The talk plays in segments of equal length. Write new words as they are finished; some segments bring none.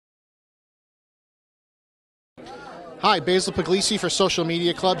Hi, Basil Puglisi for Social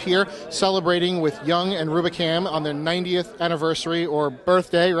Media Club here, celebrating with Young and Rubicam on their 90th anniversary, or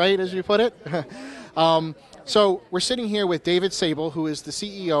birthday, right, as you put it? So we're sitting here with David Sable, who is the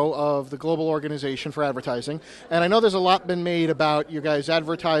CEO of the Global Organization for Advertising. And I know there's a lot been made about you guys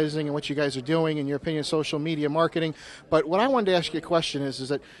advertising and what you guys are doing, in your opinion, social media marketing. But what I wanted to ask you a question is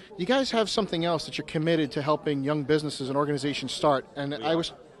that you guys have something else that you're committed to helping young businesses and organizations start. And I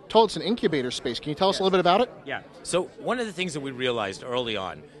was told it's an incubator space. Can you tell us a little bit about it? Yeah. So one of the things that we realized early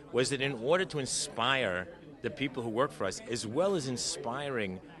on was that in order to inspire the people who work for us, as well as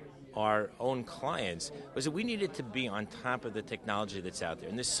inspiring our own clients, was that we needed to be on top of the technology that's out there,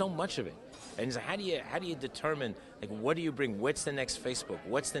 and there's so much of it. And so how do you determine, like, what do you bring? What's the next Facebook?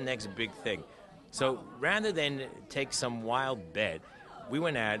 What's the next big thing? So rather than take some wild bet, we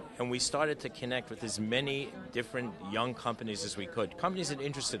went out and we started to connect with as many different young companies as we could. Companies that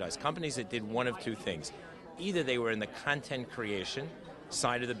interested us, companies that did one of two things. Either they were in the content creation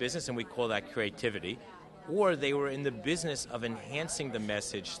side of the business, and we call that creativity, or they were in the business of enhancing the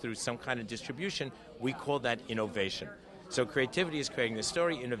message through some kind of distribution. We call that innovation. So creativity is creating the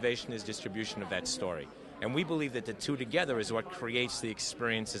story, innovation is distribution of that story. And we believe that the two together is what creates the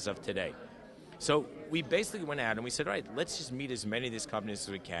experiences of today. So we basically went out and we said, all right, let's just meet as many of these companies as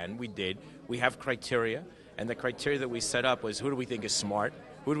we can. We did. We have criteria, and the criteria that we set up was, who do we think is smart?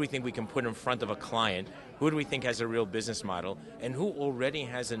 Who do we think we can put in front of a client? Who do we think has a real business model? And who already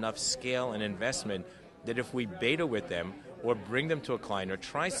has enough scale and investment that if we beta with them or bring them to a client or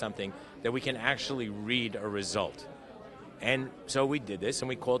try something, that we can actually read a result. And so we did this, and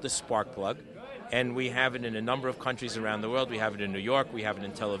we called it the Spark Plug. And we have it in a number of countries around the world. We have it in New York, we have it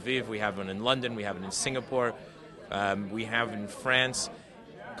in Tel Aviv, we have it in London, we have it in Singapore, we have it in France,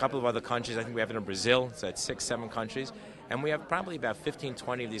 a couple of other countries. I think we have it in Brazil, so that's 6, 7 countries. And we have probably about 15,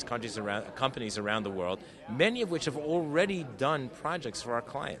 20 of these companies around the world, many of which have already done projects for our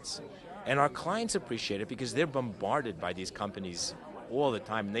clients. And our clients appreciate it because they're bombarded by these companies all the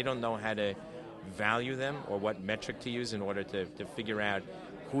time, and they don't know how to value them or what metric to use in order to figure out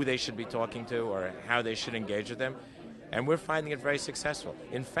who they should be talking to or how they should engage with them. And we're finding it very successful.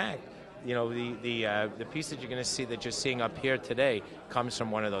 In fact, you know, the piece that you're going to see that you're seeing up here today comes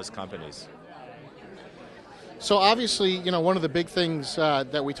from one of those companies. So obviously, you know, one of the big things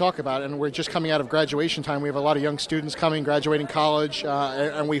that we talk about, and we're just coming out of graduation time, we have a lot of young students coming, graduating college,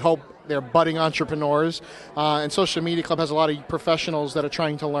 and we hope they're budding entrepreneurs. And Social Media Club has a lot of professionals that are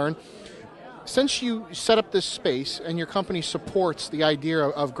trying to learn. Since you set up this space and your company supports the idea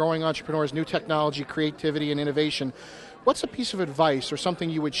of growing entrepreneurs, new technology, creativity, and innovation, what's a piece of advice or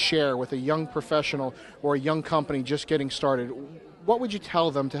something you would share with a young professional or a young company just getting started? What would you tell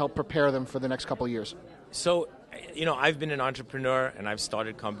them to help prepare them for the next couple of years? So, you know, I've been an entrepreneur and I've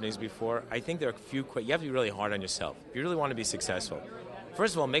started companies before. I think there are a few, you have to be really hard on yourself. If you really want to be successful,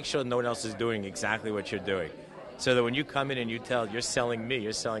 first of all, make sure no one else is doing exactly what you're doing. So that when you come in and you're selling me,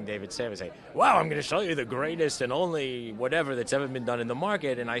 you're selling David Sable, say, wow, I'm going to show you the greatest and only whatever that's ever been done in the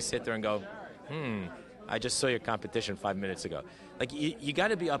market. And I sit there and go, I just saw your competition 5 minutes ago. Like, you got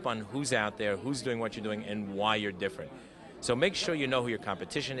to be up on who's out there, who's doing what you're doing, and why you're different. So make sure you know who your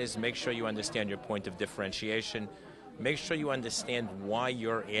competition is. Make sure you understand your point of differentiation. Make sure you understand why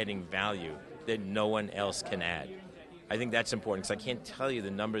you're adding value that no one else can add. I think that's important because I can't tell you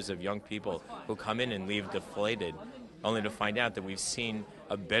the numbers of young people who come in and leave deflated only to find out that we've seen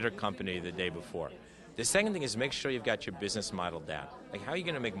a better company the day before. The second thing is make sure you've got your business model down. Like, how are you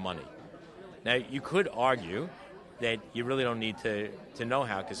going to make money? Now, you could argue that you really don't need to know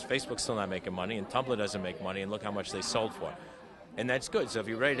how, because Facebook's still not making money and Tumblr doesn't make money, and look how much they sold for. And that's good. So if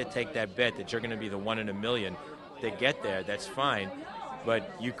you're ready to take that bet that you're going to be the 1 in a million that get there, that's fine.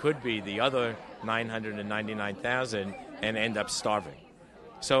 But you could be the other 999,000 and end up starving.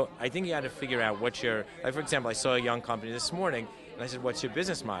 So I think you got to figure out what your, like, for example, I saw a young company this morning, and I said, what's your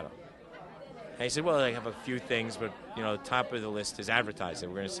business model? And he said, well, I have a few things, but, you know, the top of the list is advertising.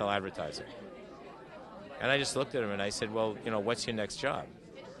 We're going to sell advertising. And I just looked at him and I said, well, you know, what's your next job?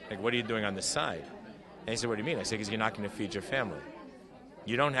 Like, what are you doing on the side? And he said, what do you mean? I said, because you're not going to feed your family.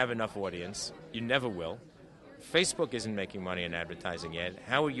 You don't have enough audience. You never will. Facebook isn't making money in advertising yet.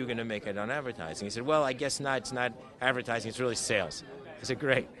 How are you going to make it on advertising? He said, well, I guess not. It's not advertising. It's really sales. I said,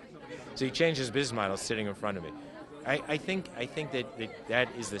 great. So he changed his business model sitting in front of me. I think that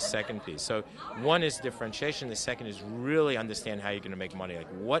is the second piece. So one is differentiation. The second is really understand how you're going to make money. Like,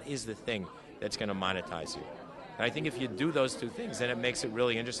 what is the thing that's going to monetize you? And I think if you do those two things, then it makes it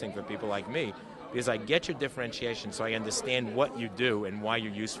really interesting for people like me, because I get your differentiation, so I understand what you do and why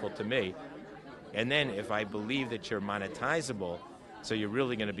you're useful to me. And then if I believe that you're monetizable, so you're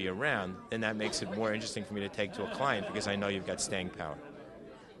really going to be around, then that makes it more interesting for me to take to a client because I know you've got staying power.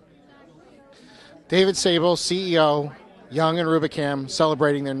 David Sable, CEO, Young and Rubicam,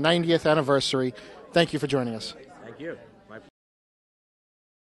 celebrating their 90th anniversary. Thank you for joining us. Thank you.